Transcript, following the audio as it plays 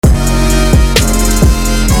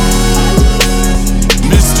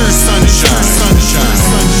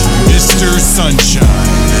Sunshine,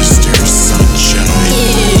 Mr. Sunshine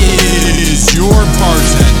is your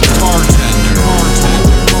bartender.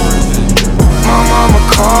 My mama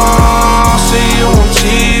called, see you on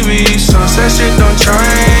TV. Sunset shit done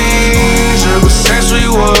changed. Ever since we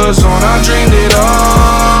was on, I dreamed it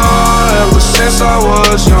all. Ever since I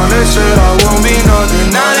was young, they said I won't be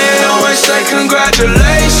nothing. Now they always say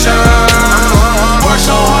congratulations. Worked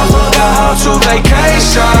so hard, forgot how to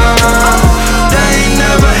vacation. They ain't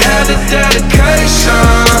never had the dedication.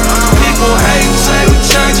 People hate, say we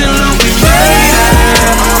changing, look, we made it.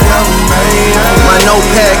 Yeah, we made it. My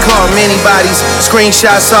notepad called many bodies.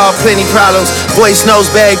 Screenshots saw plenty problems. Voice notes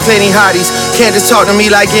bag plenty hotties. Can't just talk to me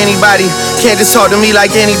like anybody. Can't just talk to me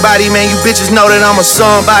like anybody. Man, you bitches know that I'm a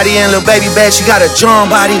somebody. And little baby bad, she got a John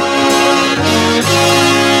body.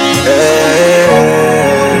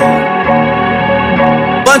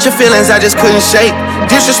 Bunch of feelings I just couldn't shake.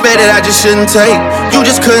 Disrespect that I just shouldn't take. You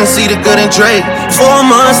just couldn't see the good in Drake. 4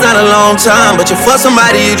 months, not a long time, but you for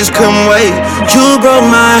somebody you just couldn't wait. You broke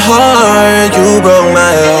my heart, you broke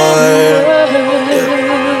my heart.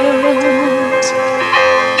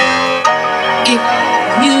 If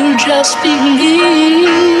you just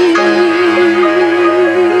believe.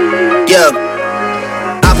 Yeah.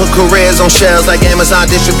 I put careers on shelves like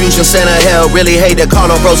Amazon distribution center. Hell, really hate to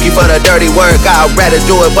call on broski for the dirty work. I'd rather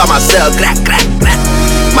do it by myself.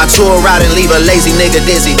 My tour route and leave a lazy nigga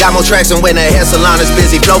dizzy. Got more tracks than when the hair salon is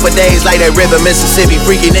busy. Flow for days like that river, Mississippi.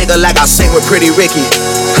 Freaky nigga like I sing with Pretty Ricky.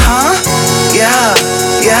 Huh? Yeah.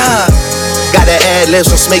 Got the ad-libs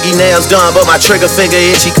from Smiggy nails done, but my trigger finger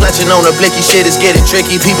itchy. Clutching on the blicky shit is getting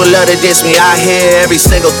tricky. People love to diss me. I hear every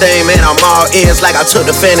single thing, man. I'm all ears like I took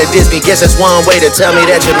the fan to Disney. Guess that's one way to tell me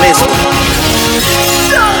that you miss me.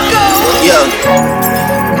 Yeah.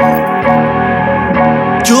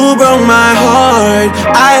 You broke my heart.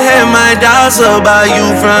 I had my doubts about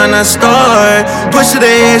you from the start. Push to the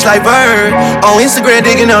edge like Bird. On Instagram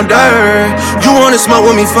digging up dirt. You wanna smoke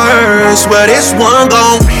with me first? Well, this one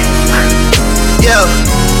gon', yeah,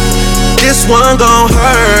 this one gon'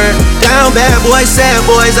 hurt. Down bad boys, sad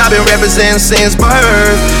boys, I've been representing since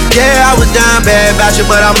birth. Yeah, I was down bad about you,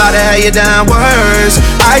 but I'm about to have you down worse.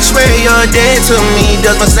 I swear you're dead to me,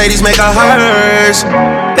 does Mercedes make her hers?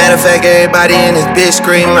 Matter of fact, everybody in this bitch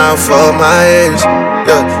scream out for my ex.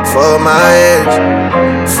 Yeah, for my ex.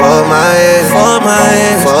 For my ex. For my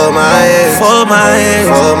ex. For my ex. For my ex.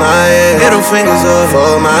 For my ex. Middle fingers up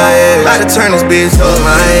for my ex. About to turn this bitch for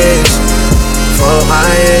my ex. For my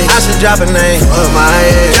ex. I should drop a name. For my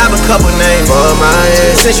ex. Drop a couple names. For my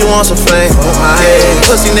ex. Since you want some flame. For my ex.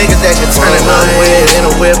 Pussy niggas that can turn it on with. In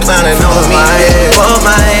a whip clowning on me. For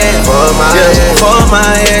my ex. For my ex. For my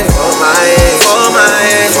ex. For my ex. For my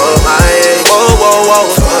ex. For my ex. Whoa, whoa, whoa.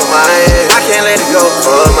 For my ex. I can't let it go.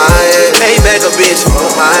 For my ex. Pay back a bitch. For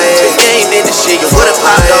my ex. You ain't did the shit. You would've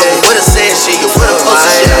popped off. You would've said shit. You would've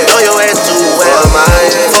posted shit. I know your ass too well. For my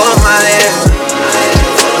ex. For my ex.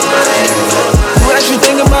 What you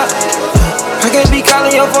think about? I can't be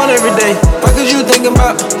calling your phone every day. What could you think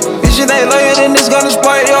about? This shit ain't loyal, then it's gonna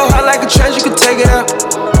spoil your heart like a trash, you could take it out.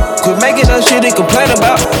 Quit making us shit and complain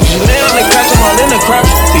about. She lay on the couch, I'm all in the crotch.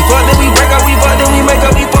 We fuck, then we break up, we fuck, then we make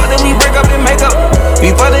up. We fuck, then we break up and make up.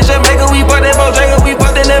 We fuck, then Jamaica, we fuck, then Bojangles. We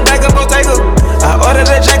fuck, then that back up, Bottega. I ordered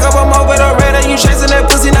that Jacob, I'm over the radar. You chasing that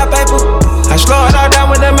pussy, not paper. I slow it all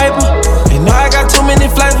down with that maple. You know I got too many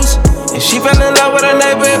flavors. And she fell in love with her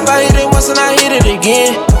neighbor. If I hit it once and I hit it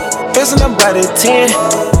again. Pressing up by the 10.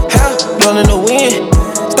 Hell, blowing the wind.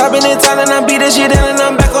 Stopping in town and I beat that shit in and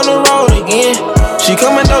I'm back on the road again. She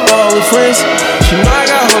coming down low with friends. She know I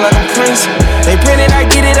got hoe like I'm Prince. They printed, I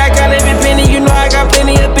get it, I got every penny. You know I got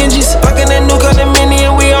plenty of Benjis. Fucking that new color mini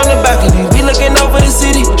and we on the balcony. We looking over the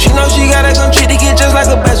city. She know she gotta come treat to get just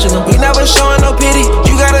like a bachelor. We never showing no pity.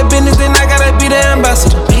 You got a business, then I gotta be the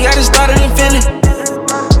ambassador. We got it started in Philly.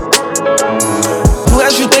 Who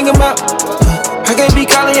else you thinking about? I can't be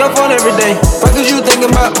calling your phone every day. What could you thinking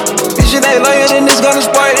about? This shit ain't loyal, then it's gonna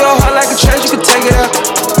spoil your heart like a trash, you could take it out.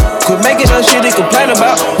 Quit making us shit and complain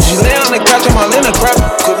about. She lay on the couch, I'm all in the crap.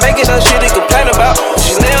 Quit making us shit and complain about.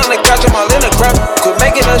 She lay on the couch, I'm all in the crap. Quit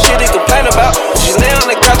making us shit and complain about. She lay on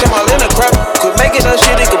the couch, I'm all in the crap. Quit making us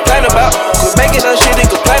shit and complain about. Quit making us shit and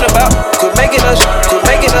complain about. Quit making us, quit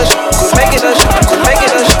making us, quit making us, quit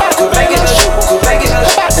making us, quit making us, quit making us, quit making us,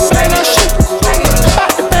 quit making us.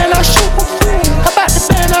 About the band I shoot. About the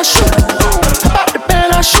band I shoot. About the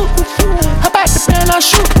band I shoot. About the band I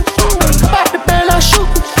shoot. About the band I shoot.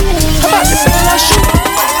 About the band I shoot.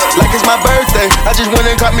 Like it's my birthday, I just went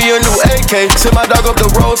and got me a new AK. AK. Send my dog up the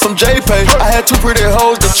road from JPay. I had two pretty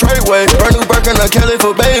hoes to trade way. Brand new Birkin, a Kelly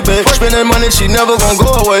for baby. Spending money, she never gon' go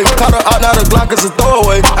away. Caught her out, now the Glock is a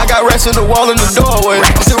throwaway. I got racks in the wall in the doorway.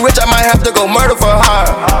 Too rich, I might have to go murder for hire.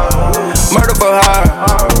 Murder for hire.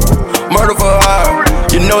 Murder for hire.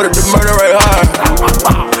 You know that the murder rate high.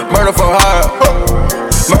 Murder for hire.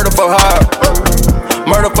 Murder for hire.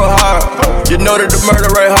 Murder for hire. You know that the murder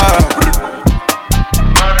rate high.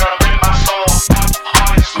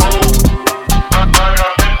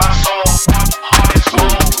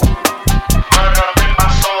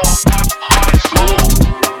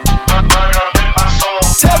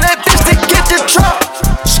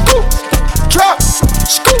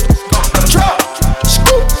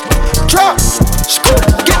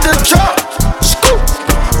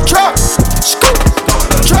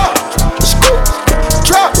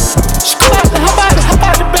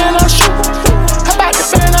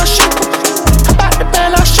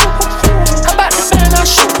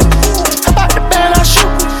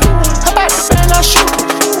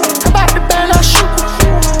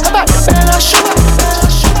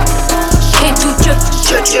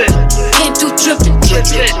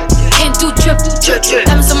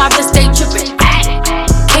 Diamonds on my wrist, they drippin'.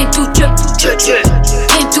 Can't do drippin'.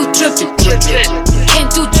 Can't do drippin'. Can't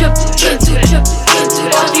do drippin'. Can't do drippin'.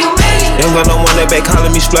 Young gun no one that back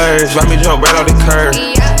calling me splurge. Ride me jump right off the curb.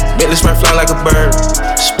 Bentley spray fly like a bird.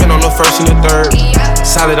 Spin on the first and the third.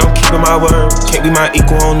 Solid, I'm keeping my word. Can't be my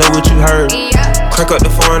equal, I don't know what you heard. Crank up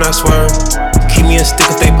the foreign, I swear. Keep me a stick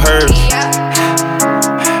if they purge.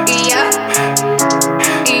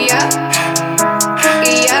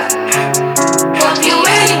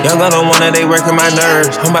 Young gun on one that they working my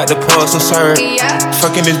nerves. I'm about to pull some serve.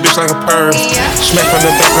 Fucking this bitch like a perm. Smack from the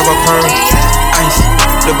back of a perm. Ice,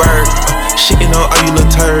 the bird. Shitting on all you little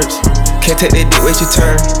turds. Can't take that dick, wait your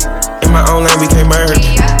turn. In my own lane we can't merge.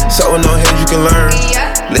 So with no head you can learn.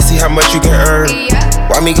 Let's see how much you can earn.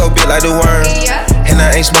 Why me go big like the worm? And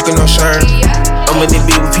I ain't smoking no shirt. I'm in the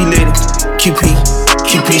beat with P-Litty. QP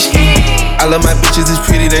ski. I love my bitches, it's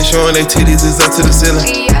pretty. They showing their titties, it's up to the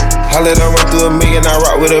ceiling. Holla done run through $1 million, I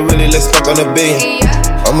rock with her really, let's fuck on $1 billion.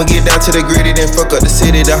 I'ma get down to the gritty, then fuck up the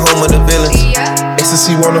city, the home of the villains.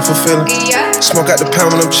 Ecstasy, wonderful feeling. Smoke out the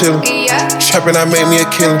pound when I'm chillin'. Trappin', I made me a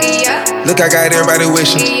killer. Look, I got everybody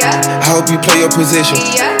wishing. I hope you play your position.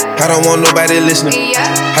 I don't want nobody listening.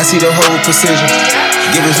 I see the whole precision.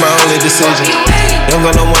 Give us my only decision. Young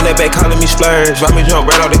gun no one that back calling me splurge. Ride me jump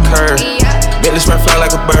right off the curb. Bentley spray fly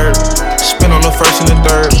like a bird. Spin on the first and the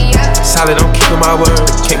third. Solid, I'm keeping my word.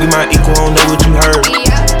 Can't be my equal, I don't know what you heard.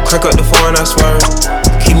 Crank up the foreign, I swear.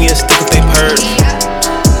 Keep me a stick if they purge.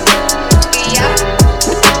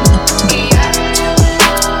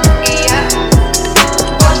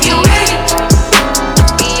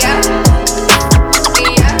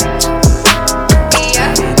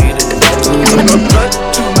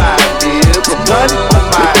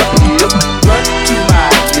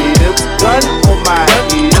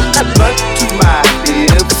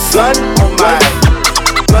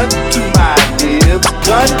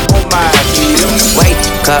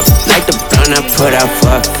 Up, like the blunt I put out for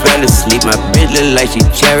I fell asleep. My bitch look like she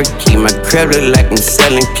Cherokee. My crib look like I'm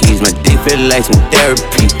selling keys. My dick feel like some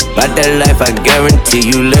therapy. About that life I guarantee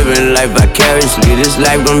you living life vicariously. This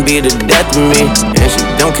life gon' be the death of me. And she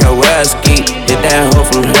don't care where I ski. Hit that hoe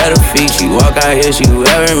from head to feet. She walk out here, she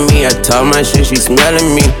wearing me. I talk my shit, she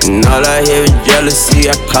smelling me. And all I hear is jealousy.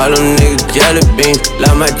 I call them niggas jelly beans.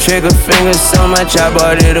 Love my trigger finger so much I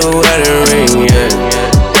bought it a wedding ring,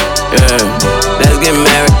 Let's get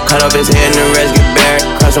married, cut off his hair and the rest get buried.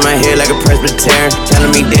 Crossing my head like a Presbyterian. Telling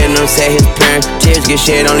me didn't know say his parents. Tears get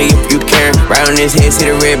shed only if you caring. Right on his head, see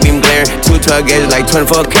the red beam glaring. 212 gauges like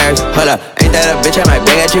 24 carats. Hold up, ain't that a bitch? I might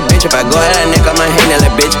bang at your bitch. If I go at that neck, I might hang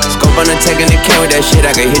that bitch. Scope on the tech and the can with that shit.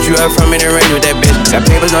 I can hit you up from in the range with that bitch. Got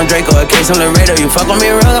papers on Draco, a case on Laredo. You fuck on me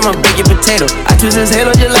wrong, I'ma bake your potato. I twist his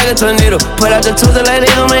halo just like a tornado. Put out the tools like they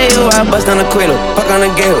on my ego. I bust on the Quilo, fuck on the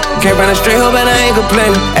gale. Can't run a straight hoe, but I ain't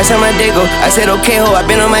complaining. That's how my day go. I said okay ho, I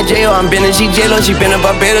been on my J.O. I'm been in G.J.Lo, she been in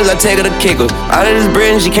Barbados, I take her to Kiko. All of this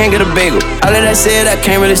bread and she can't get a bagel. All of that said, I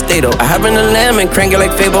can't really stay though. I hop in the lamb and crank it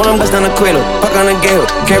like Fable. I'm bust on the Quilo, fuck on the gale.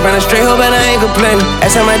 Can't run a straight hoe, but I ain't complaining.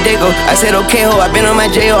 That's how my day go. I said okay ho, I been on my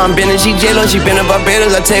J.O. I'm been in G.J.Lo, she been in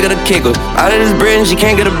Barbados, I take her to Kiko. All of this bread and she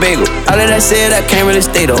can't get a bagel. All of that said, I can't really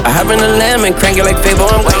stay though. I hop in the lamb and crank it like Fable.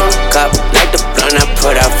 I'm wake up, like the blunt I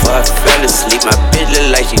put out for I fell asleep. My bitch look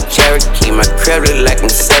like she Cherokee. My crib look like I'm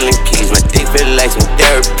selling keys. My dick feel like some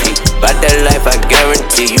therapy. About that life I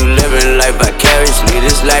guarantee you living life vicariously.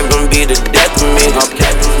 This life gon' be the death of me.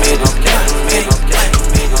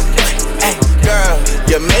 Hey, girl,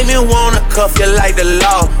 you made me wanna cuff you like the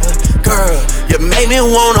law. Girl, you make me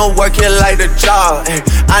wanna work it like a job. Ay,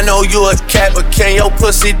 I know you a cat, but can your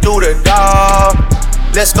pussy do the dog?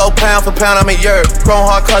 Let's go pound for pound, I'm in Europe. Chrome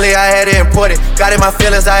hard color, I had to import it. Got in my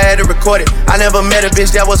feelings, I had to record it. I never met a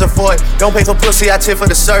bitch that wasn't for it. Don't pay for pussy, I tip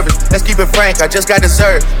for the service. Let's keep it frank, I just got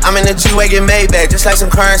dessert. I'm in the G-Wagon Maybach, just like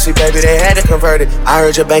some currency, baby. They had to convert it. I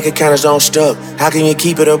heard your bank account is on stuck. How can you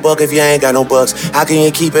keep it a buck if you ain't got no bucks? How can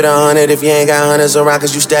you keep it 100 if you ain't got hundreds around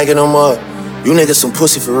cause you stacking them up? You niggas some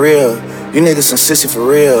pussy for real. You niggas some sissy for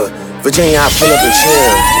real. Virginia, I pull up and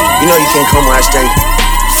chill. You know you can't come where I stay.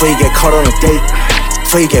 Before you get caught on a date.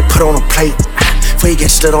 Before you get put on a plate, before you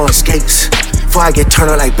get stood on the skates, before I get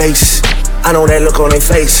turned up like bass. I know that look on their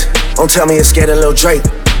face. Don't tell me you're scared of Lil Drake.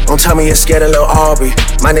 Don't tell me you're scared of Lil Aubrey.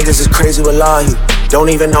 My niggas is crazy with Lahi. Don't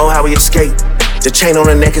even know how we escape. The chain on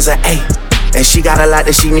her neck is an 8, and she got a lot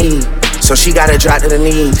that she need. So she gotta drop to the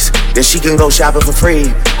knees. Then she can go shopping for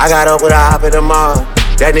free. I got up with a hop at the mall.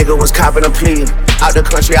 That nigga was copping a plea. Out the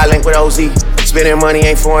country, I link with OZ. Spending money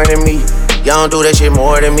ain't foreign to me. Y'all don't do that shit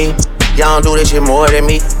more than me. Y'all don't do this shit more than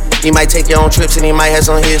me. He might take your own trips and he might have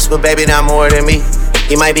some hits, but baby, not more than me.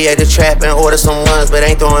 He might be at the trap and order some ones, but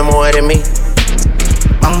ain't throwing more than me.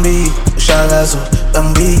 Bambi, ushagazo,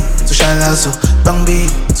 Bambi, ushagazo,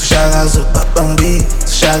 Bambi, ushagazo, Bambi,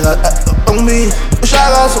 ushagazo, Bambi,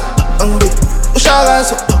 ushagazo, Bambi,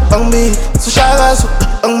 ushagazo, Bambi, ushagazo,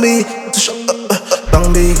 Bambi,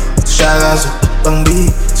 Bambi, ushagazo,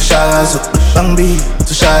 Bambi, ushagazo, Bambi,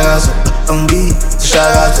 ushagazo, Bambi,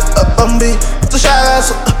 ushagazo, Bambi,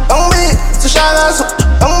 ushagazo, Bambi, ushagazo,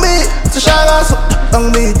 Bambi, ushagazo,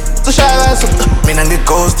 Bambi, ushagazo. Mina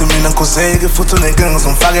ngighost, mina ngikhuzeke futhi unenkinga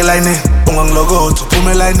ngizomfaka elayini. Ungangilokotha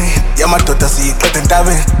uphume elayini. Yamadoda siyiqede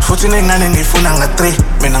entabeni futhi nengane ngiyifuna nga-3.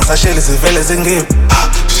 Mina ngisashela izivele zengiphi.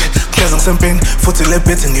 Hlezi ngisempini futhi le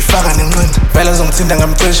beat ngifaka nenqindi. Vele zongithinta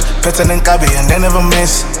ngamcisha phethe nenkabi and I never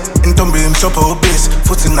miss. Intombi imhlophe ubisi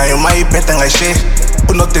futhi nayo mayibheda ngayishiya.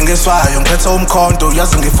 Unodingiswayo ngiphethe umkhonto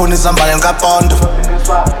yazi ngifuna izambane likapondo.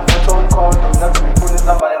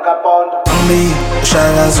 Bambi,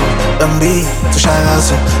 ushagazo, Bambi,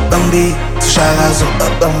 ushagazo, Bambi, ushagazo,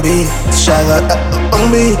 Bambi, ushagazo,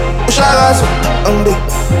 Bambi, ushagazo, Bambi,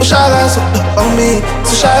 ushagazo, Bambi,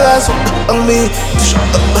 ushagazo, Bambi,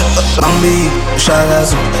 Bambi,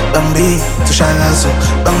 ushagazo, Bambi, ushagazo,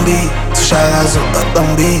 Bambi, ushagazo,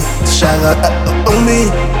 Bambi, ushagazo,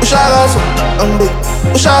 Bambi, ushagazo, Bambi,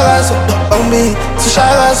 ushagazo, Bambi,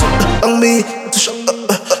 ushagazo, Bambi,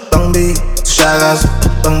 Bambi, ushagazo,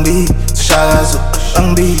 Bambi, ushagazo,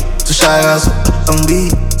 Bambi, ushagazo,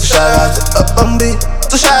 Bambi, ushagazo, Bambi,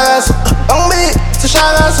 ushagazo, Bambi,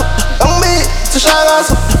 ushagazo, Bambi,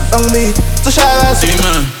 ushagazo, Bambi, ushagazo.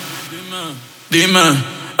 Dime,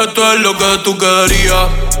 esto es lo que tú querías.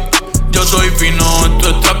 Yo soy fino, esto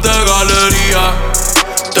es trap de galería.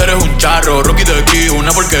 Tú eres un charro, Rocky de aquí,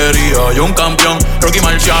 una porquería. Yo un campeón, Rocky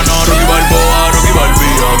Marciano, Rocky Balboa, Rocky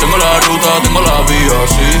Balbía. Tengo la ruta, tengo la vía,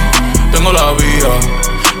 sí, tengo la vía.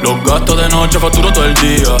 Los gastos de noche facturo todo el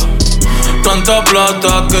día. Tanta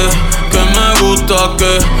plata que me gusta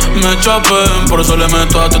que me chapen. Por eso le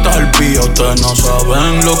meto a tetas al pía. Ustedes no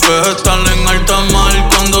saben lo que es estar en alta mar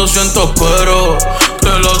cuando siento cuero. Que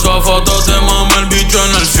la azafata te mame el bicho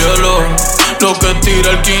en el cielo. Lo que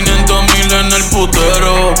tira el 500,000 en el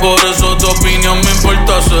putero. Por eso tu opinión me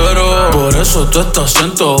importa cero. Por eso tú estás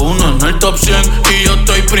 101 en el top 100 y yo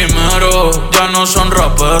estoy primero. Ya no son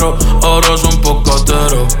raperos, ahora son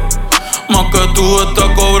pocateros. Más que tú estás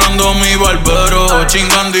cobrando mi barbero.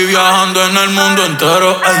 Chingando y viajando en el mundo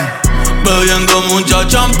entero. Ey. Bebiendo mucha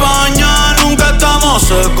champaña, nunca estamos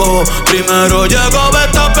secos. Primero llegó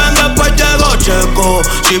Betapen, después llegó Checo.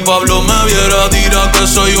 Si Pablo me viera dirá que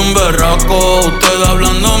soy un berraco. Ustedes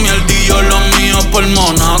hablando mierdillo, los míos por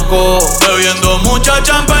Monaco. Bebiendo mucha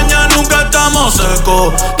champaña, nunca estamos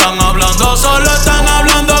secos. Están hablando solo, están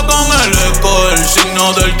hablando con el eco. El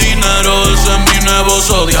signo del dinero, ese es mi nuevo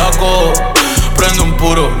zodiaco. Prende un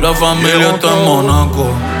puro, la familia está en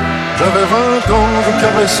Monaco. J'avais 20 ans, je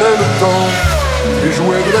caressais le temps et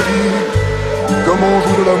jouais de la vie comme on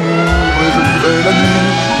joue de l'amour. Et je vivais la nuit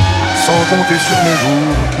sans compter sur mes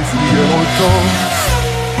jours qui fuyaient dans le temps.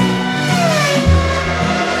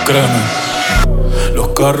 Créeme, los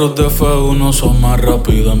carros de F1 son más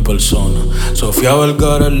rápidos en persona. Sofía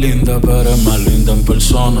Vergara es linda, pero es más linda en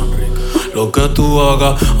persona. Lo que tú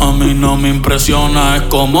hagas a mí no me impresiona. Es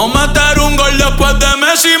como meter un gol después de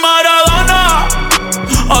Messi y Maradona.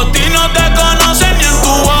 A ti no te conocen ni en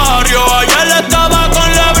tu barrio. Ayer estaba con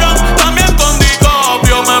LeBron, también con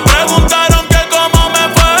DiCaprio. Me preguntaron que cómo me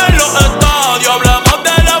fue en los estadios. Hablamos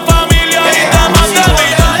de la familia y temas de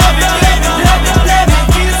vida.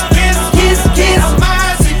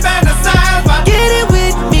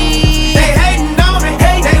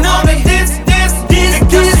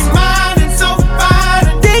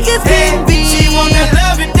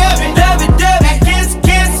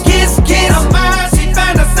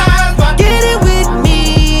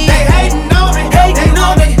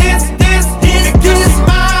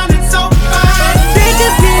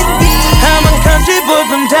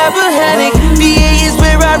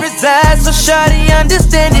 shawty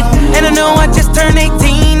understand it. And I know I just turned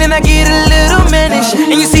 18 and I get a little mannish.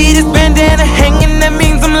 And you see this bandana hanging, that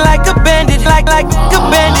means I'm like a bandit, like a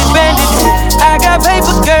bandit. I got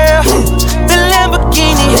paper, girl, the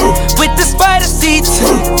Lamborghini with the spider seats.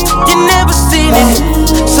 You never seen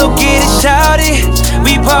it, so get it, shawty.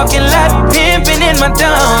 We parking lot pimping in my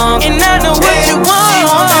dome, and I know what you want.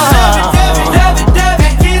 Love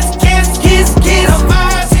it, kiss, kiss, kiss, kiss.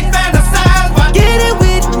 She fantasize, but get it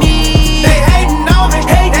with me. They hating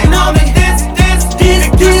on me, this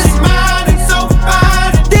is mine and so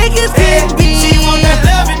fine. Think it's can be. She want that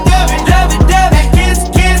love it, kiss,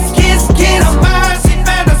 kiss, kiss, kiss. She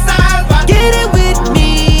fantasize, but get it with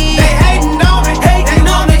me. They hating on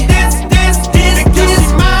me, this is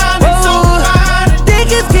mine and so fine. Think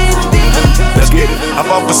it's can be. Let's get it. I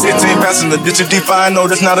fought for 16 passenger, did you define? No,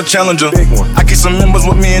 that's not a challenger. I keep some members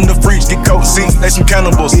with me in the freaks, get coat seats, they some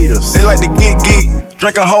cannibals. They like to get geek,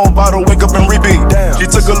 drink a whole bottle, wake up and repeat. She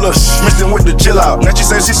took a look, mixed it with the chill out. Now she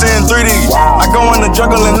said she seeing 3D. I go in the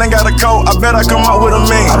jungle and ain't got a coat, I bet I come out with a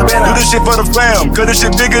mean. Do this shit for the fam, cause this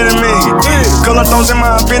shit bigger than me. Color tones in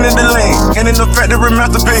my infinity lane, and in the factory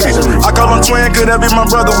masterpiece. I call him twin, could that be my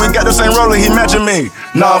brother? We got the same roller, he matching me.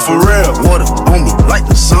 Nah, for real. Water on me like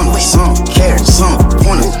the sun, some carrots, some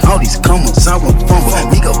pointers. All these comers, I want fumble.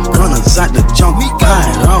 Nigga, gunners out the jungle.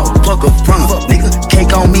 Hide all, fuck up front of. Nigga,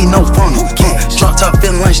 cake on me, no funnel. Drop top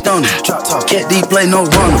feeling like stunner. Cat D play, no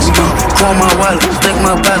runners. Call my wallet, take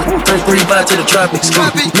my ballot. 3-3 to the tropics.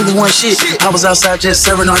 Nigga, one shit. I was outside just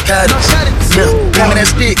serving narcotics. Yeah, give me that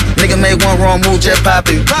stick. Nigga made one wrong move, just pop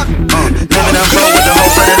it. Living up road with the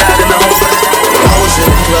whole put it out in the whole put it out. I was in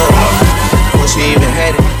the club when she even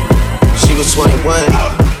had it. She was 21.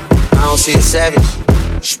 I don't see a savage.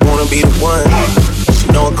 She wanna be the one. She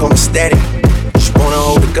know it come static. She wanna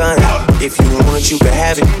hold the gun. If you want it, you can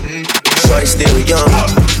have it. Shorty still young,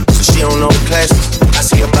 so she don't know the classes. I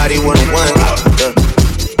see her body 101.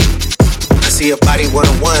 I see her body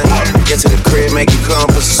 101. Get to the crib, make you come.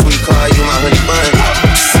 Put some sweet car, you my honey bun.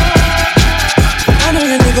 I know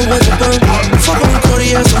that nigga was a bum. Fuck with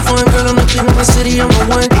Cody, have some fun. Girl, I'm the king of my city, I'm the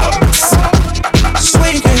one.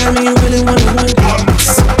 Swear you can have me, you really wanna win.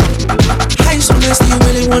 How you so nasty, you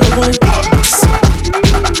really wanna win.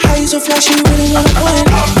 How you so flashy, you really wanna win.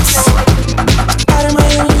 Out of my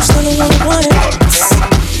own, you still don't wanna win.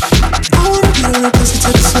 I wanna be the pussy to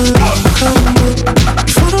the sun. Come on,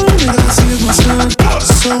 for the nigga, I see is my son.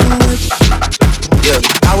 So what? Yeah,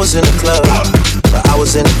 I was in the club, but I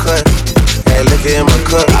was in the cut. Had liquor in my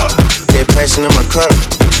cup, had passion in my cup,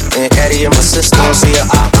 and Addy in my system. See her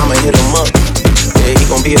out, I'ma hit him up. Yeah, he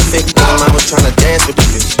gon' be a victim. I was tryna dance with the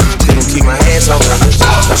bitch, couldn't keep my hands on her bitch.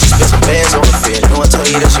 Now she spent some bands on the fit. Know I told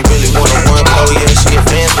you that she really one-on-one. Oh yeah, she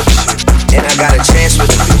advanced with the shit, and I got a chance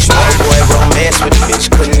with the bitch. Oh boy, romance with the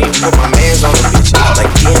bitch, couldn't even put my mans on the bitch.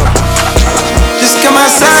 Like damn. Just come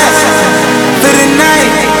outside for the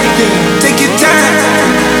night. Take your time,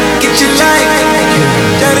 get your life.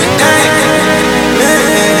 Got it night.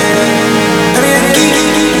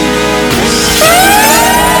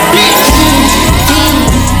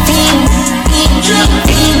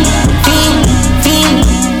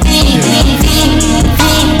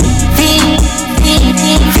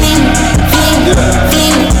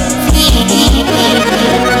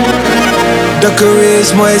 The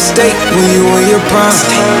career's more at stake when you in your prime.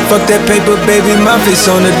 Fuck that paper, baby, my face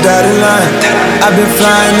on the dotted line. I've been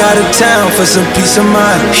flying out of town for some peace of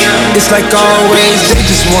mind. It's like always, they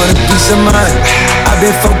just want a piece of mind. I've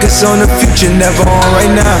been focused on the future, never on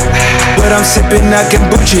right now. But I'm sipping that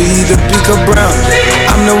kombucha, either pink or brown.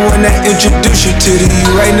 I'm the one that introduced you to the you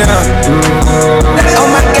right now. Oh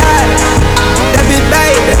my God, that be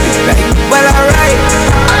bad. Well, alright,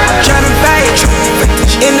 tryna fight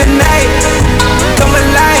in the night. Come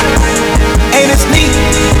alive, ain't it sneak?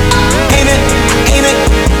 Ain't it?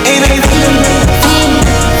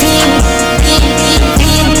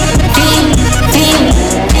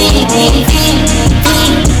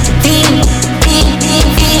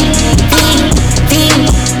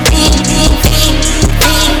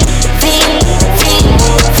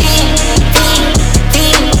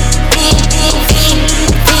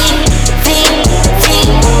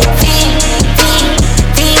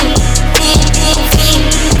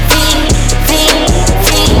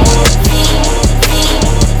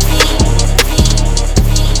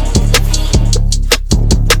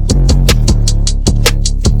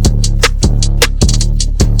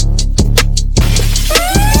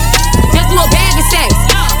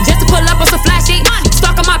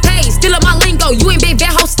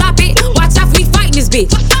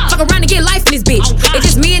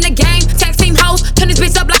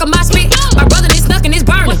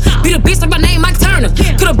 Be the bitch like my name.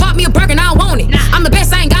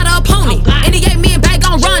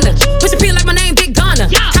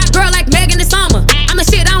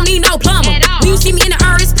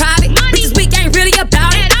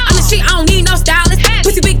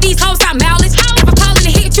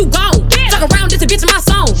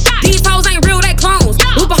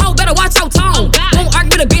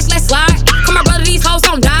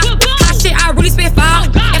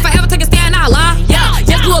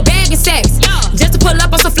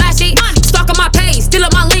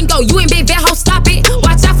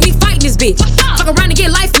 bitch. Fuck around and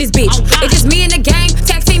get life in this bitch. It's just me and the gang,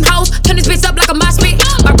 tag team hoes, turn this bitch up like a mosh pit.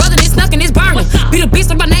 My brother this snuck and this burner. Be the bitch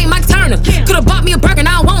with my name, Mike Turner. Could've bought me a Birkin,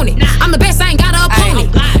 I don't want it. I'm the best, I ain't got an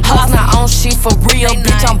opponent. Hoes not on shit for real,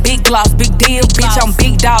 bitch. I'm big gloss, big deal, bitch. I'm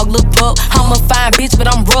big dog, look up. I'm a fine bitch, but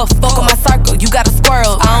I'm rough. Fuck on my circle, you got a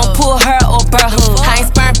squirrel. I don't pull her or bruh. I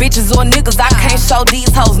ain't sparing bitches or niggas. I can't show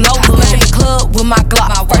these hoes no love. In the club with my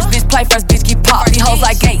Glock. First bitch play, first bitch get popped. These hoes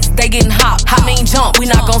like gates, they getting hot. I mean jump, we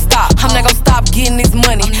not gon' stop. I'm not gon' stop getting this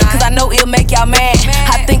money, cause I know it'll make y'all mad.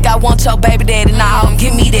 I think I want your baby daddy now.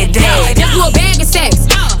 Give me that dad. Just do a bag of sex,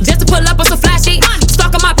 just to pull up on some fly shit.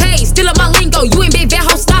 Stalk on my page, still up my lingo. You ain't big that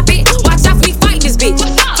hoe, stop it. Watch out for me fighting this bitch.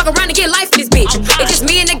 Fuck around and get life in this bitch. It's just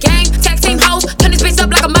me and the gang, tag team hoes, turn this bitch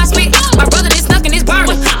up like a mosh pit. My brother this snuck and this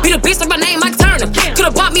burner. Be the bitch with my name, Mike Turner.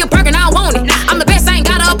 Could've bought me a Birkin, I don't want it. I'm the best, I ain't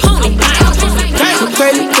got an opponent.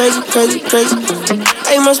 Crazy.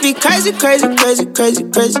 They must be crazy. They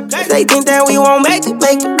think that we won't make it.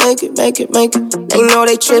 They know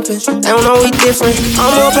they trippin', they don't know we different.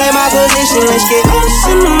 I'ma play my position, let's get lost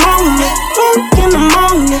in the moment. Fuck in the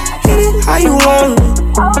moment, hit it how you want it.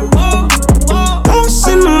 Lost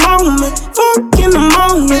in the moment, fuck in the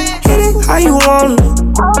moment, hit it how you want it.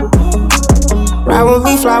 Ride with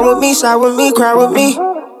me, fly with me, side with me, cry with me.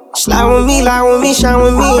 Slide with me, lie with me, shine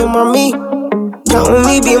with me, and my me. Count with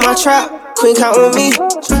me, be my trap, queen count with me.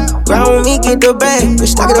 Grind with me, get the bag,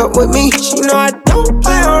 bitch stack it up with me. She know I don't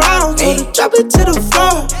play around, drop it to the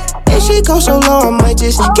floor. And she go so low, I might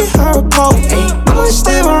just get her a pole. I'ma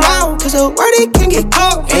stay around, cause the word it can get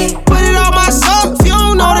cold. Put it on my soul, if you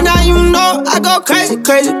don't know, then now you know. I go crazy.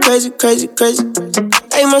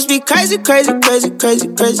 They must be crazy.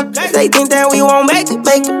 They think that we won't make it.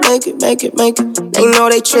 They know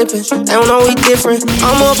they trippin', they don't know we different.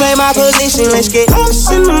 I'ma play my position, let's get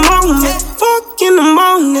lost in the moment. Fuck in the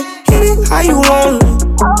morning, hit it how you want it.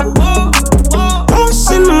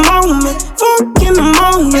 Lost in the moment, fuck in the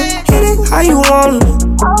morning, hit it how you want it.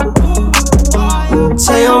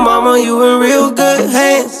 Tell your mama you in real good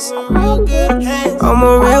hands. I'm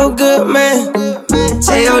a real good man.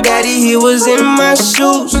 Tell your daddy he was in my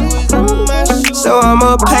shoes, so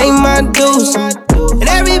I'ma pay my dues. And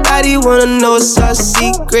everybody wanna know it's our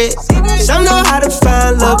secret. Some know how to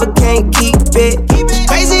find love but can't keep it. It's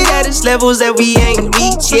crazy that it's levels that we ain't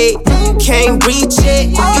reach yet. You can't reach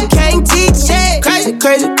it, you can't teach it. Crazy.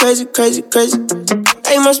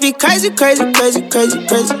 They must be crazy.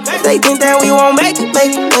 They think that we won't make it. They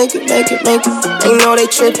know they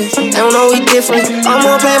trippin', they don't know we different.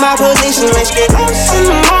 I'ma play my position, let's get lost in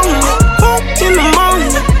the moment. Fuck in the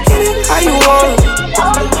morning, hit it how you want it.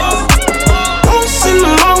 Lost in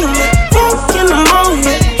the moment, fuck in the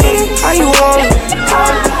morning, hit it how you want it.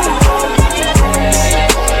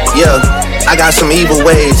 Yeah, I got some evil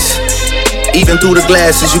ways. Even through the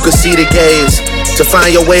glasses, you can see the gaze. To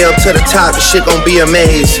find your way up to the top, the shit gon' be a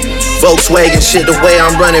maze. Volkswagen shit, the way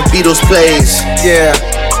I'm running Beatles plays. Yeah,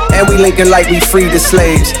 and we linking like we freed the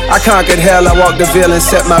slaves. I conquered hell, I walked the veil and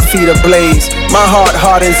set my feet ablaze. My heart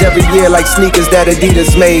hardens every year like sneakers that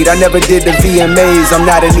Adidas made. I never did the VMAs, I'm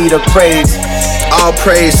not in need of praise. All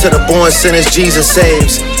praise to the born sinners Jesus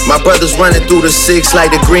saves. My brothers running through the six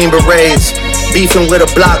like the Green Berets. Beefing with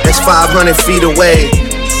a block that's 500 feet away.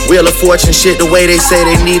 Wheel of Fortune shit the way they say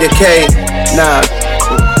they need a K. Nah,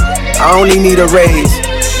 I only need a raise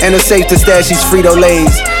and a safe to stash these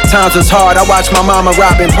Frito-Lays. Times was hard, I watched my mama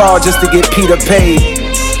robbing Paul just to get Peter paid.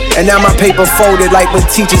 And now my paper folded like when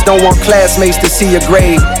teachers don't want classmates to see a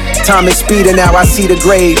grade. Time is speeding now, I see the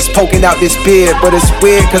grades poking out this beard. But it's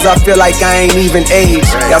weird cause I feel like I ain't even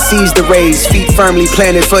aged. Y'all seize the rays, feet firmly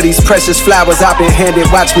planted for these precious flowers I've been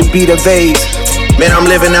handed. Watch me beat a vase. Man, I'm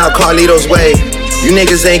living out Carlito's way. You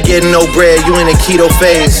niggas ain't getting no bread, you in a keto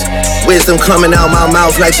phase. Wisdom coming out my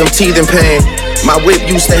mouth like some teething pain. My whip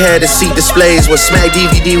used to have the seat displays where Smack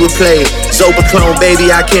DVD would play. Zopa clone, baby,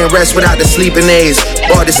 I can't rest without the sleeping aids.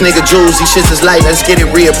 Bought this nigga jewels, these shits is light, let's get it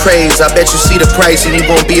reappraised. I bet you see the price and you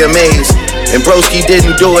won't be amazed. And broski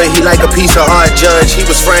didn't do it, he like a piece of art, judge, he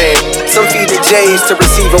was framed. Some feed the J's to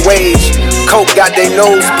receive a wage. Coke got their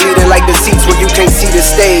nose bleeding like the seats where you can't see the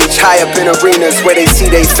stage. High up in arenas where they see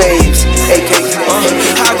they faves.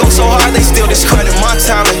 I go so hard, they still discredit my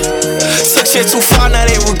talent. Took shit too far, now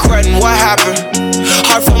they regretting what happened.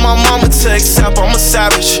 Hard for my mama to accept, I'm a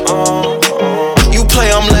savage. You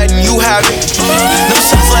play, I'm letting you have it. Them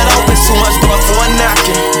shots let open, too much blood for a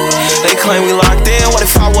napkin. They claim we locked in, what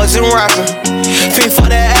if I wasn't rapping? Fiend for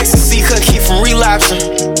that ecstasy, could keep from relapsing.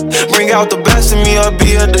 Bring out the best in me or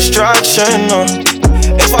be a distraction.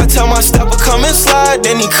 If I tell my stepper come and slide,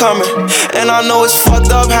 then he coming. And I know it's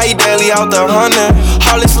fucked up how he daily out there hunting.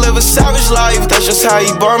 Harlow live a savage life, that's just how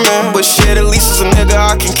he burning. But shit, at least it's a nigga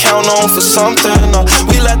I can count on for something.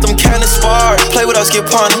 We let them cannons spar, play with us, get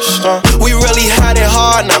punished. We really had it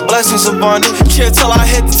hard, now blessings abundant. Chill till I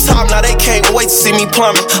hit the top, now they can't wait to see me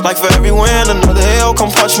plummet. Like for every win, another L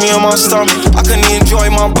come punch me in my stomach. I couldn't even enjoy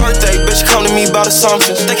my birthday, bitch come to me about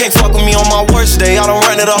assumptions. They can't fuck with me on my worst day, I don't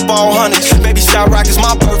run it up all hundreds. Baby Skyrock is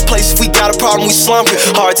my birthplace, if we got a problem we slump it.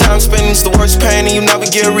 Hard time spending's the worst pain and you never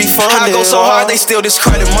get refunded. I go so hard they still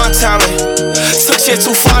discredit my talent. Took shit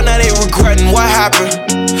too far, now they regretting what happened.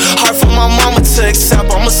 Hard for my mama to accept,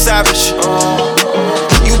 I'm a savage.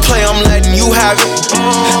 You play, I'm letting you have it.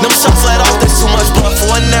 Them shots let off, there's too much blood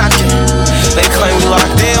for a napkin. They claim we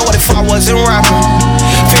locked in, what if I wasn't rapping?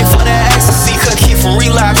 Fit for that ecstasy, could keep from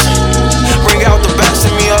relapsing. Bring out the best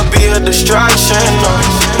in me or be a distraction.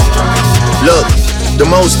 Look, the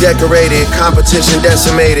most decorated, competition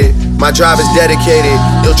decimated. My drive is dedicated,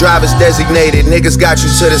 your drive is designated. Niggas got you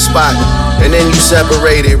to the spot, and then you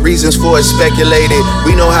separated. Reasons for it speculated,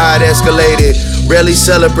 we know how it escalated. Rarely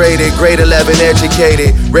celebrated, grade 11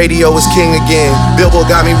 educated. Radio is king again, Billboard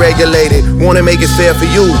got me regulated. Wanna make it fair for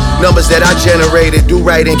you, numbers that I generated. Do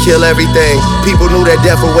right and kill everything, people knew that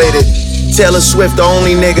death awaited. Taylor Swift, the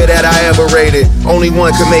only nigga that I ever rated. Only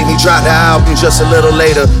one could make me drop the album just a little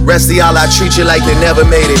later. Rest of y'all, I treat you like you never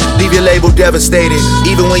made it. Leave your label devastated.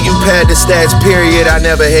 Even when you pad the stats, period, I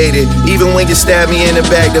never hated. Even when you stab me in the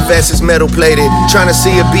back, the vest is metal plated. Trying to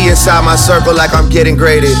see a B inside my circle like I'm getting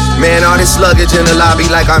graded. Man, all this luggage in the lobby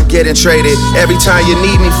like I'm getting traded. Every time you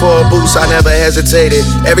need me for a boost, I never hesitated.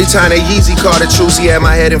 Every time that Yeezy called a truce, he had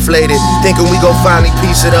my head inflated. Thinking we gon' finally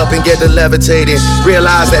piece it up and get the levitating.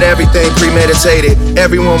 Realize that everything premeditated.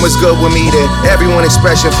 Everyone was good with me then, everyone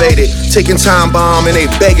expression faded. Ticking time bomb and they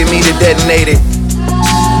begging me to detonate it.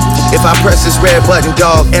 If I press this red button,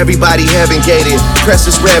 dog, everybody heaven gated. Press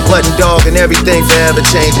this red button, dog, and everything forever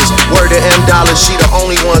changes. Word to M Dollar, she the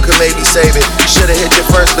only one could maybe save it. Should've hit you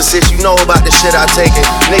first, but since you know about the shit I take it.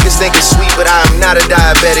 Niggas think it's sweet, but I am not a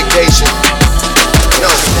diabetic patient.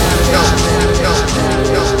 No.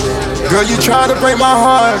 Girl, you tried to break my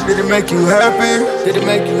heart. Did it make you happy? Did it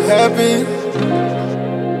make you happy?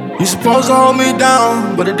 You supposed to hold me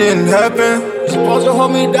down, but it didn't happen. You supposed to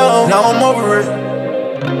hold me down. Now I'm over it.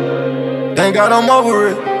 Thank God I'm over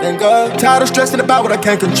it. Thank God. Tired of stressing about what I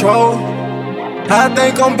can't control. I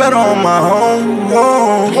think I'm better on my own.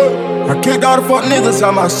 I kicked all the fuck niggas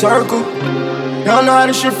out my circle. Y'all know how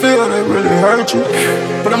this shit feel, they really hurt you.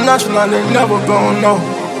 But I'm not like they never gon' know.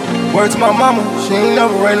 Word to my mama, she ain't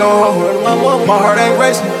never rain no hoe. My heart ain't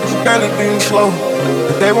racing, she barely being slow.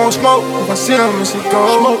 If they won't smoke, if I see them, it's a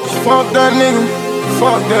go. Fuck that nigga,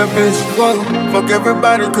 fuck that bitch. Fuck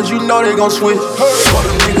everybody, cause you know they gon' switch. Fuck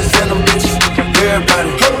them niggas and them bitches,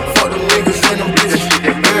 everybody. Fuck them niggas and them bitches,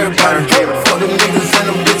 everybody. Fuck them niggas and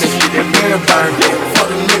them bitches, everybody. Fuck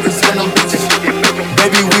them niggas and them bitches.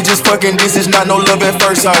 Baby, we just fucking, this is not no love at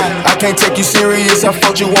first sight. I can't take you serious, I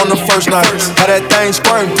fucked you on the first night. How that thing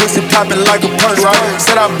squirting, pussy popping like a purse, right?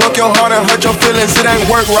 Said I broke your heart and hurt your feelings, it ain't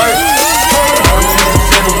work, right? Fuck them niggas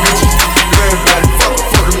and them bitches, everybody. Fuck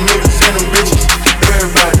them niggas and them bitches,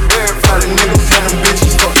 everybody. Fuck them niggas and them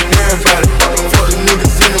bitches, fucking everybody. Fuck them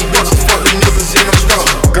niggas and them bitches, fuck them niggas and them strong.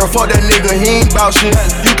 Girl, fuck that nigga, he ain't bout shit.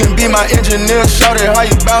 You can be my engineer, shout it how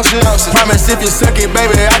you bounce it. Promise if you suck it,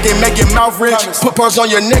 baby, I can make your mouth rich. Put pearls on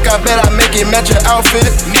your neck, I bet I make it match your outfit.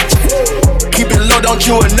 Keep it low, don't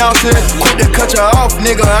you announce it. Quick to cut you off,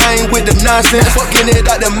 nigga, I ain't with the nonsense. Fucking it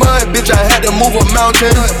out the mud, bitch, I had to move a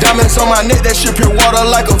mountain. Diamonds on my neck, that shit pure water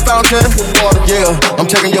like a fountain. Yeah, I'm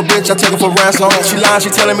taking your bitch, I take her for ransom. She lying,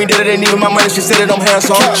 she telling me that it ain't even my money, she said that I'm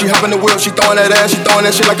handsome. She hopping the wheel, she throwing that ass, she throwing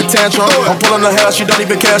that shit like a tantrum. I'm pulling her hair, she don't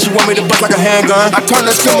even care, she want me to bust like a handgun. I turn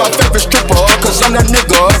her to my favorite stripper, cause I'm that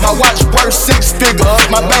nigga. My watch worth 6 figures,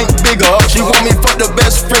 my bank bigger. She want me for the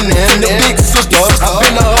best friend and the big sister. I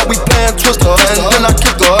been to her, we playing Twister, and then I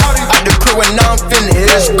kick her out the crew and now I'm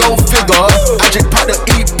finished, go figure. I just popped to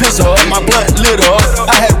eat pizza, my blunt lit up.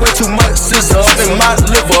 I had way too much scissor in my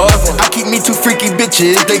liver. I keep me 2 freaky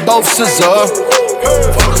bitches, they both scissor.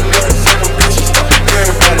 Fuck them niggas and them bitches,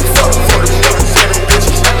 everybody. Fuck them niggas and them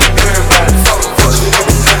bitches, everybody. Fuck them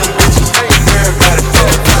niggas and them bitches, everybody.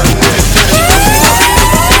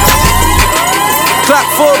 Clock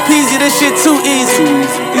 4 peasy, this shit too easy.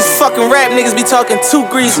 These fucking rap niggas be talking too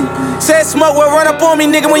greasy. Said smoke will run up on me,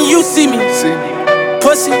 nigga, when you see me.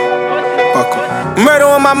 Pussy. Murder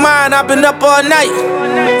on my mind, I've been up all night.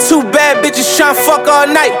 2 bad bitches tryna fuck all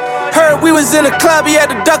night. Heard we was in the club, he had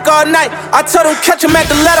to duck all night. I told him catch him at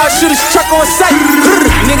the let out, shoot his truck on sight.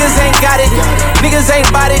 Niggas ain't got it, niggas ain't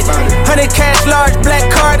bought it. 100 cash, large black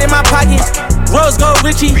card in my pocket. Rose gold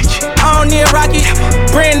Richie, I don't need a rocket.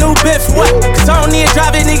 Brand new Biff, what? Cause I don't need to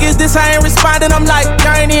drive it, niggas. This I ain't responding. I'm like,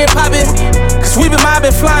 y'all ain't even poppin'. Cause we been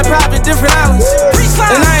mobbing, flying private, different islands.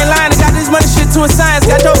 And I ain't lying, I got this money shit to a science.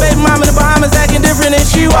 Got your baby mama in the Bahamas acting different and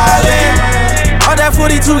she wildin'. All that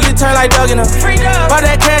 42 get turned like Doug in her. All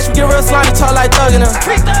that cash we get real slimy, talk like Thug in her.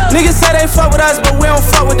 Niggas say they fuck with us, but we don't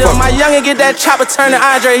fuck with them. My youngin' get that chopper turn to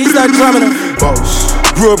Andre, he start drumming her. Boss.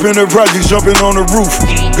 Grew up in the projects, jumping on the roof.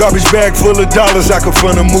 Garbage bag full of dollars, I could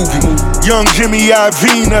fund a movie. Young Jimmy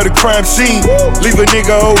Iovine at the crime scene. Leave a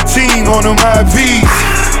nigga 18 on them IVs.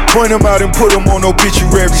 Point them out and put them on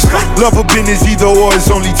obituaries. Love a business either or,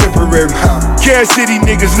 it's only temporary. Cash City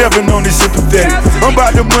niggas never known as sympathetic. I'm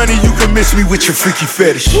about the money, you can miss me with your freaky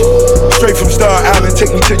fetish. Straight from Star Island,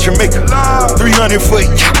 take me to Jamaica. 300 foot,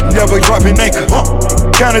 never dropping anchor.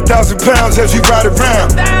 Count 1,000 pounds as we ride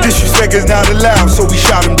around. Disrespect is not allowed, so we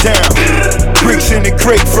shot him down. Bricks in the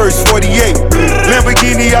crate, first 48.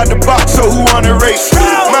 Lamborghini out the box, so who on the race?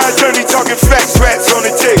 My attorney talking facts, rats on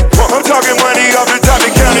the tape. I'm talking money off the top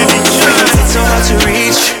and counting each street. It's so hard to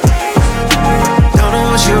reach. Don't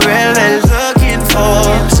know what you're really looking for.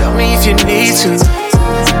 Tell me if you need to.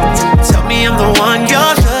 Tell me I'm the one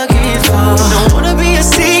you're looking for. Don't wanna be a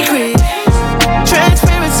secret.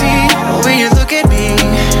 Transparency, when you look at me,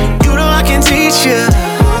 you know I can teach you.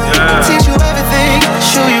 Teach you everything,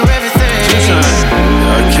 show you everything.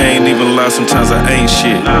 I can't even lie, sometimes I ain't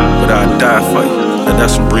shit, but I die for you. Now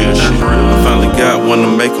that's some real shit. I finally got one to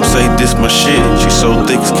make them say this my shit. She so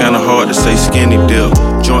thick it's kinda hard to say skinny dip.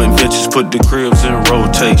 Joint ventures put the cribs in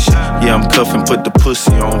rotation. Yeah, I'm cuffing, put the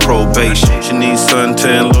pussy on probation. She needs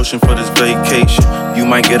suntan lotion for this vacation. You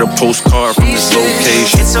might get a postcard from this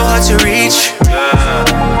location. It's so hard to reach.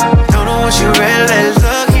 Don't know what you're really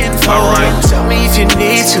looking for. Alright. Tell me if you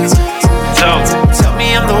need to. Tell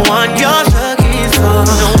me I'm the one you're looking for.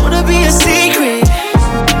 Don't wanna be a secret.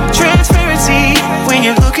 Transparency, when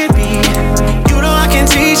you look at me, you know I can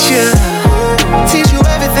teach you. Teach you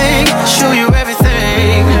everything, show you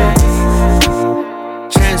everything.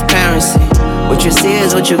 Transparency, what you see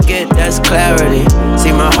is what you get, that's clarity.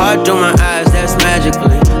 See my heart through my eyes, that's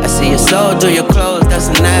magically. I see your soul through your clothes, that's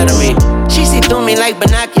anatomy. She see through me like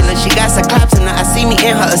binoculars. She got cyclops in her. I see me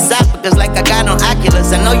in her esophagus like I got on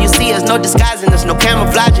Oculus. I know you see us, no disguising us, no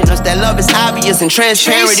camouflaging us. That love is obvious and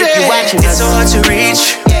transparent if you're watching us. It's so hard to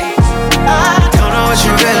reach. I don't know what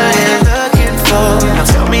you're really looking for. Now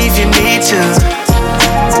tell me if you need to.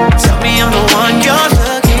 Tell me I'm the one you're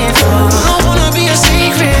looking for. I don't wanna be a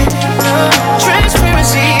secret.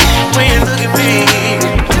 Transparency, when you look at me,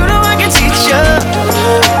 you know I can teach you.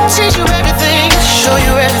 Teach you everything, show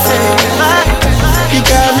you everything. You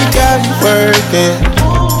got me working.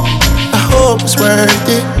 I hope it's worth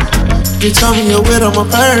it. You told me you're with on my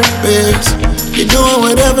purpose. You're doing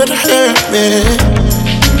whatever to hurt me.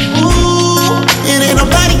 Ooh, it ain't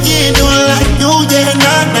nobody can do it like you, yeah,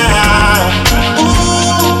 nah.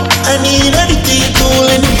 Ooh, I need everything cool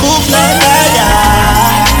and the cool like that,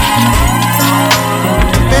 yeah.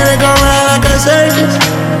 Merry go round like a circus.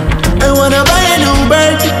 I wanna buy a new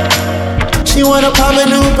Birkin. She wanna pop a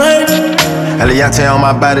new Birkin. Eliante on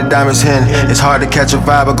my body, diamonds hitting. It's hard to catch a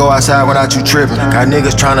vibe or go outside without you tripping. Got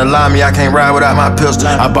niggas tryna lie me, I can't ride without my pistol.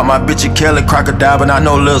 I bought my bitch a Kelly crocodile, but not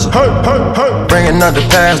no lizard. Bringing up the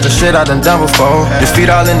past, the shit I done before. Your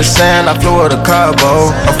feet all in the sand, I flew her to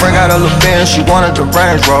Cabo. A friend got a little Benz, she wanted the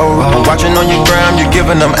Range Rover. I'm watching on your gram, you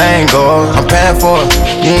giving them angles. I'm paying for it.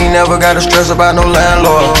 You ain't never gotta stress about no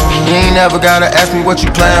landlord. You ain't never gotta ask me what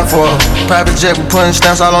you plan for. Private jet, we putting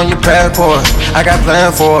stamps all on your passport. I got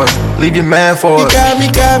plans for it, leave your man for it.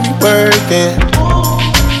 You got me working.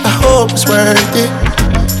 I hope it's worth it.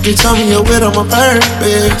 You told me you're with on my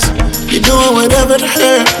purpose. You're doing whatever to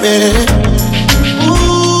hurt me.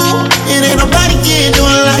 Ooh, it ain't nobody can do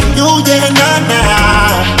it like you, yeah,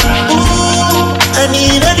 nah. Ooh, I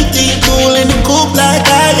need everything cool in the coupe like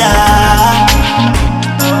that, yeah.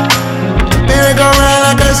 Merry go round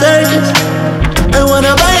like a circus. I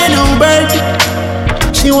wanna buy a new Birkin.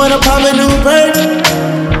 She wanna pop a new Birkin.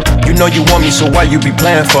 You know you want me, so why you be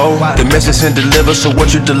playing for? The message ain't delivered, so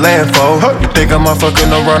what you delaying for? You think I'm fucking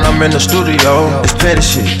around, I'm in the studio. It's petty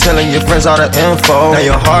shit, telling your friends all the info. Now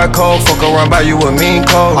you're hardcore, fuck around by you a mean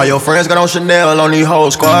code. All your friends got on Chanel, on these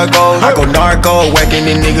hoes, squad goals. I go narco, whacking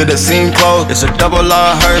these niggas that seem close. It's a double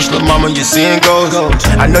R hearse, little mama, you seeing ghosts.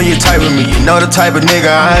 I know you type with me, you know the type of nigga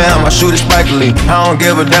I am. I shoot it spikily, I don't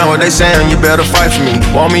give a damn what they saying, you better fight for me.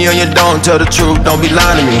 Want me or you don't, tell the truth, don't be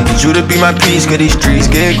lying to me. Need you to be my peace, cause these streets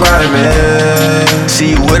get grimy.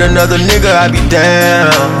 See you with another nigga, I be down.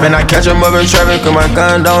 Man, I catch him up in traffic, cause my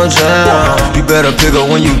gun don't jam. You better pick up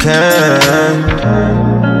when you can.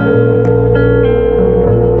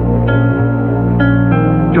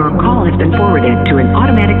 Your call has been forwarded to an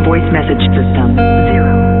automatic voice message system.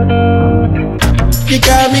 0. You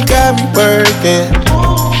got me working.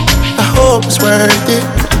 I hope it's worth it.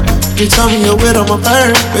 You told me you're with on my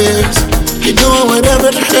purpose. You're doing whatever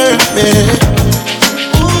to hurt me.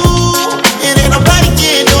 Ooh, and ain't nobody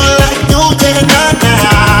can do it like you can.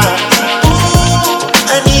 Ooh,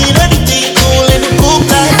 I need anything cool in the cool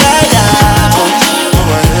like that. Go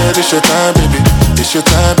ahead, it's your time, baby. It's your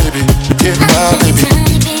time, baby. Get my baby.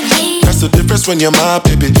 That's the difference when you're my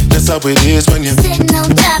baby. That's how it is when you're sitting on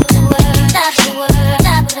top of the world, top of the world,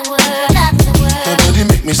 top of the world, top of the world. Nobody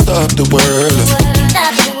make me stop the world.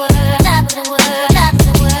 Top of the world, top of the world, top of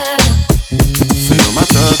the world. Feel my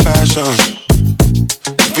thug passion.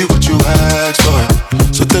 Be what you asked for.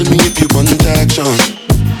 So tell me if you want action.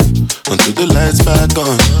 Until the lights back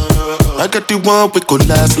on. I got the one we could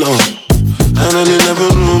last long. And I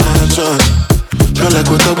never knew my chance. Feel like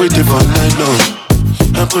what I waited for night long.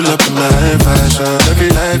 I pull up in my fashion. Every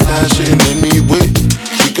life flashing in me way.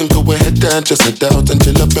 We can go ahead and just head out and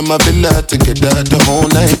chill up in my villa to get out the whole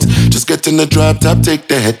night. Just get in the drop top, take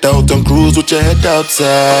the head out and cruise with your head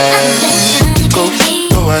outside. Go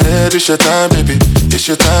ahead, it's your time, baby. It's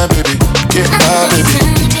your time, baby. Get my baby.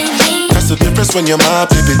 That's the difference when you're my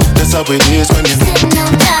baby. That's how it is when you're sitting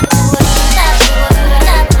on top of the world.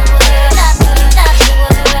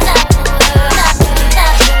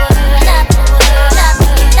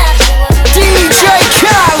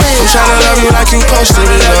 I'm tryna love you like you supposed to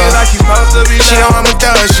be loved. She know I'm a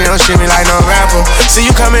thug, she don't treat me like no rapper. See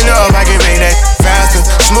you coming up, I can make that faster.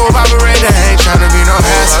 Smooth operator, ain't tryna be no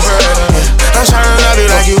hassle. I'm tryna love you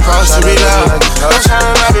like you supposed to be loved. I'm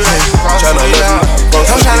tryna love you like you supposed to be loved.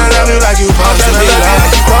 I'm tryna love you like you supposed to be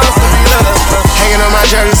loved. Hanging on my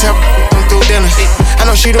jersey, tell I'm through dinner. I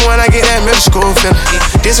know she the one I get that middle school feeling.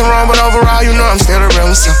 Did some wrong, but overall, you know I'm still a real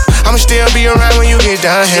one. I'ma still be around when you get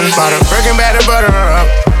done here. Bought a Birkin bag to butter her up.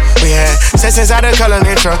 We had sex inside the color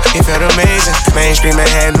intro, it felt amazing. Mainstream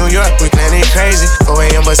Manhattan, New York, we planning crazy. 4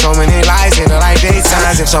 a.m. but so many lies, hit like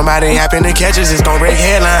daytimes. If somebody happen to catch us, it's gon' break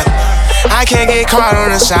headline. I can't get caught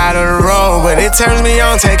on the side of the road, but it turns me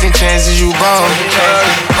on taking chances, you bold.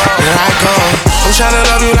 Here I go. I'm tryna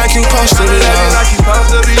love you like you supposed to be loved.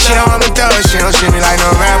 She know I'm a thug, she don't treat me like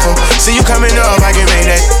no rapper. See you coming up, I can make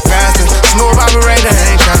that faster. Smooth operator,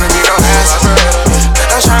 ain't tryna be no hassle.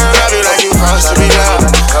 I'm tryna love you like you supposed to be loved.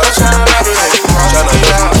 I'm tryna love you like you supposed to be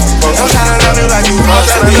loved. I'm tryna love you like you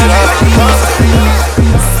supposed to be loved.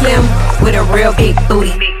 Slim with a real big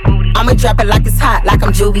booty. I'ma drop it like it's hot, like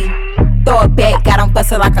I'm Juby. Throw it back, got on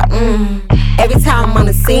bustin' like a Every time I'm on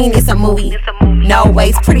the scene, it's a movie. No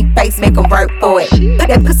ways, pretty face, make 'em work for it. Put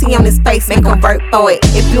that pussy on his face, make 'em work for it.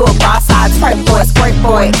 If you a boss, I'll twerk for it, squirt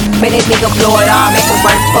for it. Make that nigga blow it all, make 'em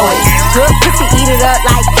work for it. Good pussy, eat it up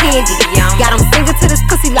like candy. Got 'em singing to this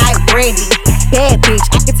pussy like brandy. Bad bitch,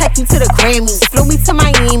 I can take you to the Grammys. Flew me to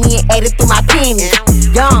Miami and ate it through my pennies.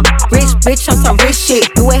 Young, rich bitch on some rich shit.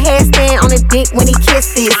 Do a headstand on the dick when he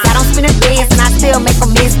kisses. I don't spin a dance and I still make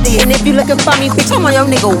 'em miss this. And if you looking for me, bitch, I'm on your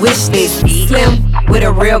nigga wish list. Slim with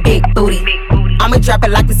a real big booty. I'ma drop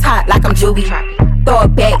it like it's hot, like I'm Juby. Throw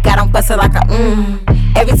it back, got 'em bustin' like a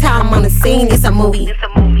Every time I'm on the scene, it's a movie.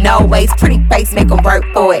 No ways, pretty face, make 'em work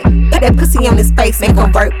for it. Put that pussy on his face, make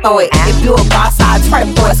 'em work for it. If you a boss, I'll twerk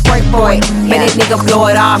for it, squirt for it. Make that nigga blow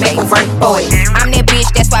it all, make 'em work for it. I'm that bitch,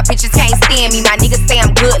 that's why bitches can't stand me. My niggas say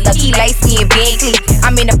I'm good, lucky, lacy and Bentley.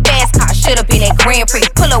 I'm in a fast car, should've been at Grand Prix.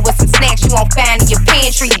 Pull up with some snacks you won't find in your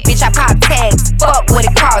pantry. Bitch, I pop tags, fuck what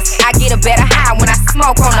it costs. I get a better high when I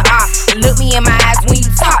smoke on the op. Look me in my eyes when you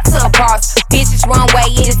talk to a boss. Bitches runway,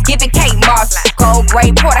 it is giving Kate Moss. Gold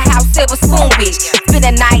gray porterhouse, silver spoon bitch. Spend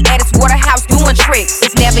a night at his waterhouse doing tricks.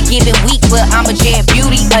 It's never giving weak, but I'm a jet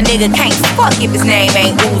beauty. A nigga can't fuck if his name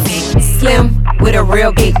ain't Uzi. Slim with a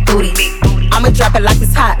real big booty. I'ma drop it like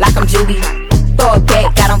it's hot, like I'm Juby. Throw it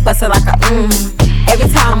back, got 'em bustin' like a Every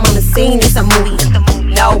time I'm on the scene, it's a movie.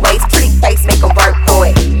 No ways, pretty face, make 'em work for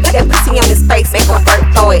it. Put that pussy on his face, make 'em work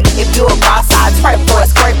for it. If you a boss, I'll twerk for it,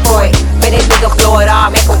 squirt for it.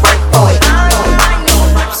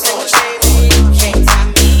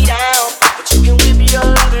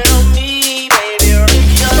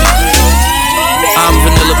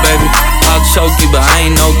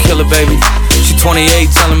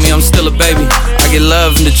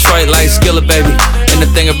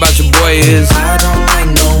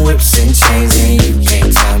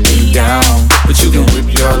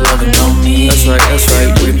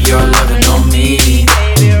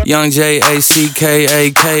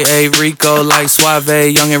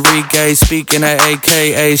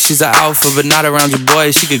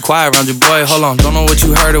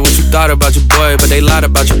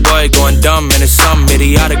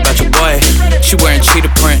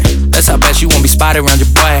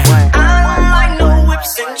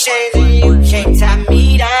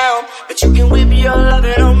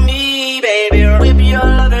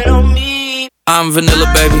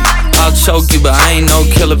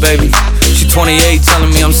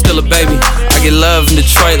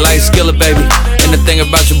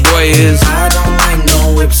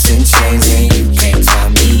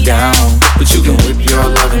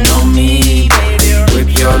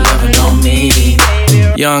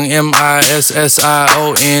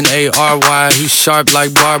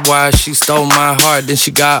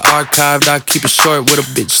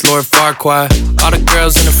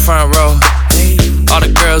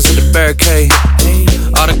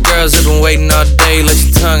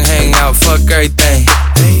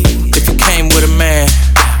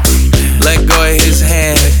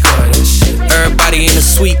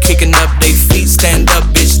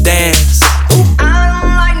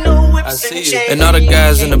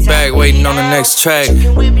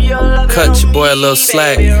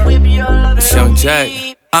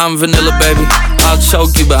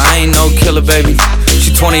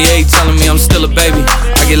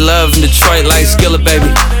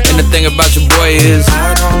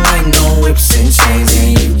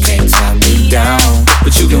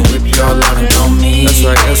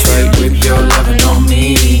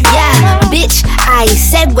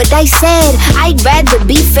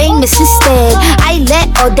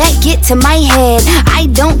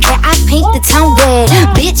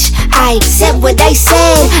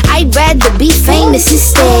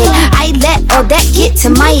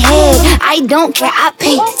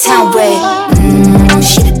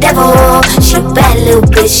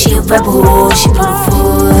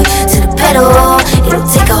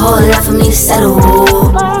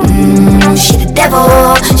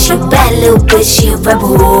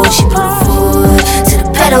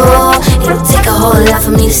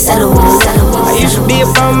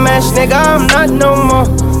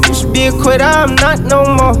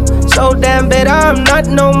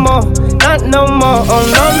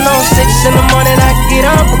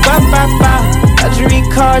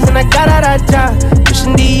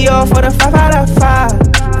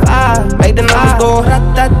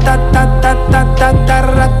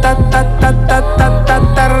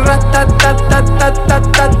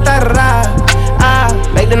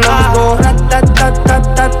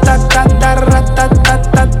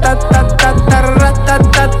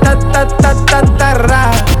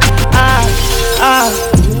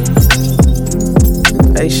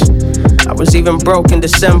 I was even broke in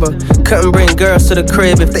December. Couldn't bring girls to the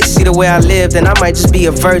crib. If they see the way I live, then I might just be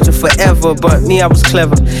a virgin forever. But me, I was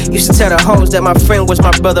clever. Used to tell the hoes that my friend was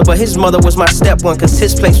my brother, but his mother was my step one, cause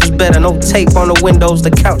his place was better. No tape on the windows,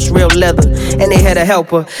 the couch real leather, and they had a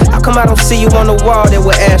helper. How come I don't see you on the wall? They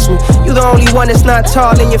would ask me. You the only one that's not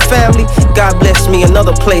tall in your family. God bless me in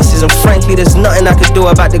other places, and frankly, there's nothing I could do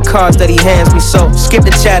about the cards that he hands me. So skip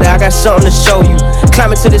the chatter, I got something to show you.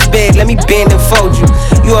 Climb into this bed, let me bend and fold you.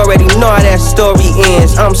 You already know how that story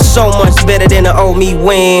ends. I'm so much better than the old me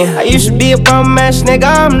when I used to be a bum ass nigga,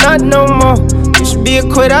 I'm not no more. Used to be a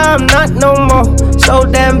quitter, I'm not no more. So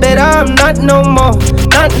damn better, I'm not no more.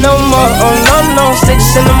 Not no more, oh no no.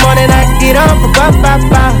 6 in the morning, I get up,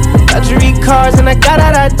 ba-ba-ba-ba. Luxury cars and I got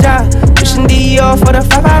out of job. Pushing Dior for the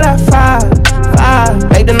 5 out of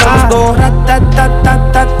 5. Make the numbers go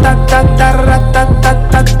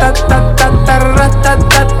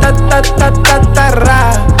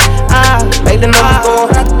make the numbers go.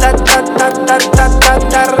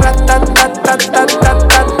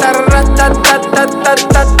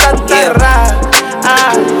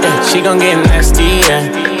 She gon' get nasty, yeah.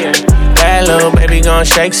 That little baby gon'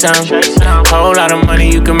 shake some. Whole lot of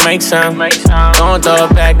money, you can make some. Don't throw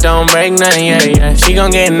it back, don't break nothing, yeah. She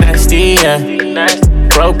gon' get nasty, yeah.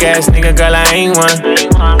 Broke ass nigga, girl, I ain't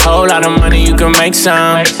one. Whole lot of money, you can make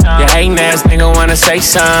some. You hatin' ass nigga wanna say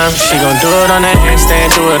some. She gon' do it on that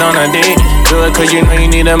handstand, do it on her dick. Do it cause you know you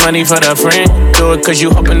need the money for the friend. Do it cause you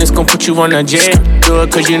hoping it's gon' put you on a jet. Do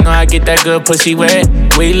it cause you know I get that good pussy wet.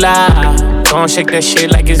 We lie, gon' shake that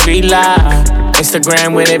shit like it's V-Live.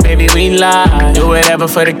 Instagram with it, baby, we live. Do whatever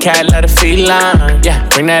for the cat, let her feline. Yeah,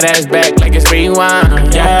 bring that ass back like it's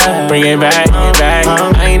rewind. Yeah, bring it back, bring it back.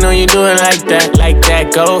 I ain't know you do it like that, like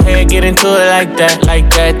that. Go ahead, get into it like that, like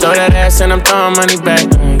that. Throw that ass and I'm throwing money back.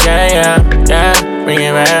 Yeah. Bring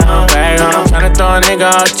it back on, back on. Tryna throw a nigga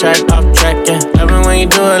off track, yeah. Love it when you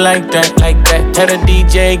do it like that, like that. Tell the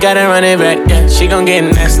DJ, gotta run it back, yeah. She gon' get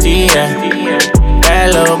nasty, yeah.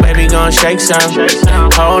 That little baby gon' shake some.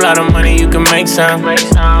 Whole lot of money, you can make some.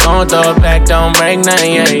 Gon' throw it back, don't break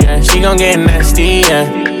nothing, yeah. She gon' get nasty, yeah.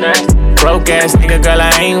 Broke ass nigga, girl,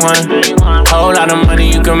 I ain't one. Whole lot of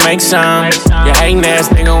money, you can make some. You hatin' ass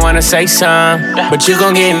nigga wanna say some, but you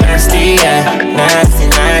gon' get nasty, yeah. Nasty,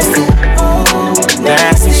 nasty.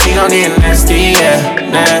 Nasty, she gon' get nasty, yeah.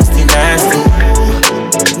 Nasty, nasty.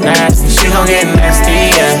 Nasty, she gon' get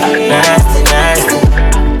nasty, yeah. Nasty, nasty.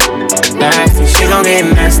 Nasty, she gon' get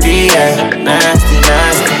nasty, yeah. Nasty,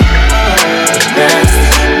 nasty. Nasty.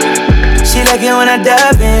 She like it when I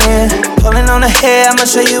dive in. Pulling on her hair, I'ma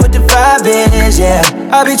show you what the vibe is, yeah.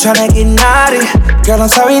 I be tryna get naughty. Girl, I'm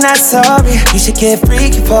sorry, not sorry. You should get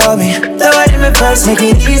freaky for me. Throw it in reverse, make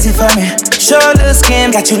it easy for me. Show a little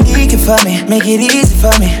skin, got you leaking for me. Make it easy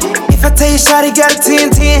for me. If I tell you shawty got a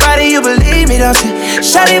 10-10, why do you believe me, don't you?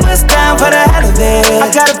 Shawty was down for the hell of it. I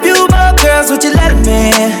got a few more girls, would you let them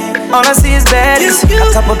in? All I see is baddies,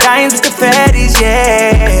 a couple dimes with the fatties,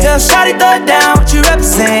 yeah. Girl, shawty throw it down, what you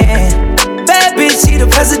represent? Bad bitch, she the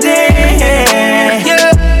president, yeah.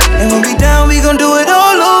 And when we done, we gon' do it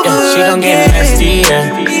all over, yeah. She gon' get nasty, yeah.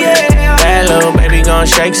 That little baby gon'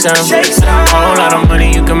 shake some. Whole lot of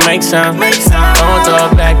money, you can make some. Don't throw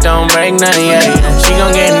it back, don't break nothing, yeah. She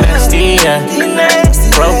gon' get nasty, yeah.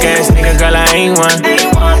 Broke ass nigga, girl, I ain't one.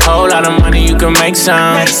 Whole lot of money, you can make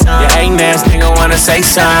some. You hatin' ass nigga wanna say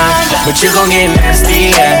some, but you gon' get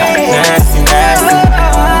nasty, yeah. Nasty, nasty.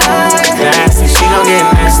 Nasty, she gon' get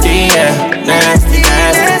nasty, yeah. Nasty,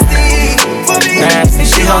 nasty. Nasty,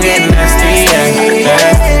 she gon' get nasty, yeah.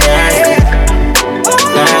 Nasty, nasty.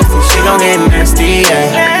 Nasty, she gon' get nasty, yeah.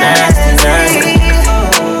 Nasty, nasty.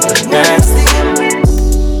 Nasty.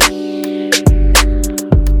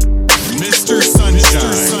 Mr.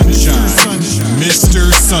 Sunshine, Mr.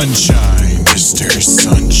 Sunshine, Mr.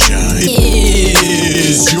 Sunshine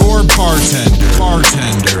is your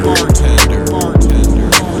bartender.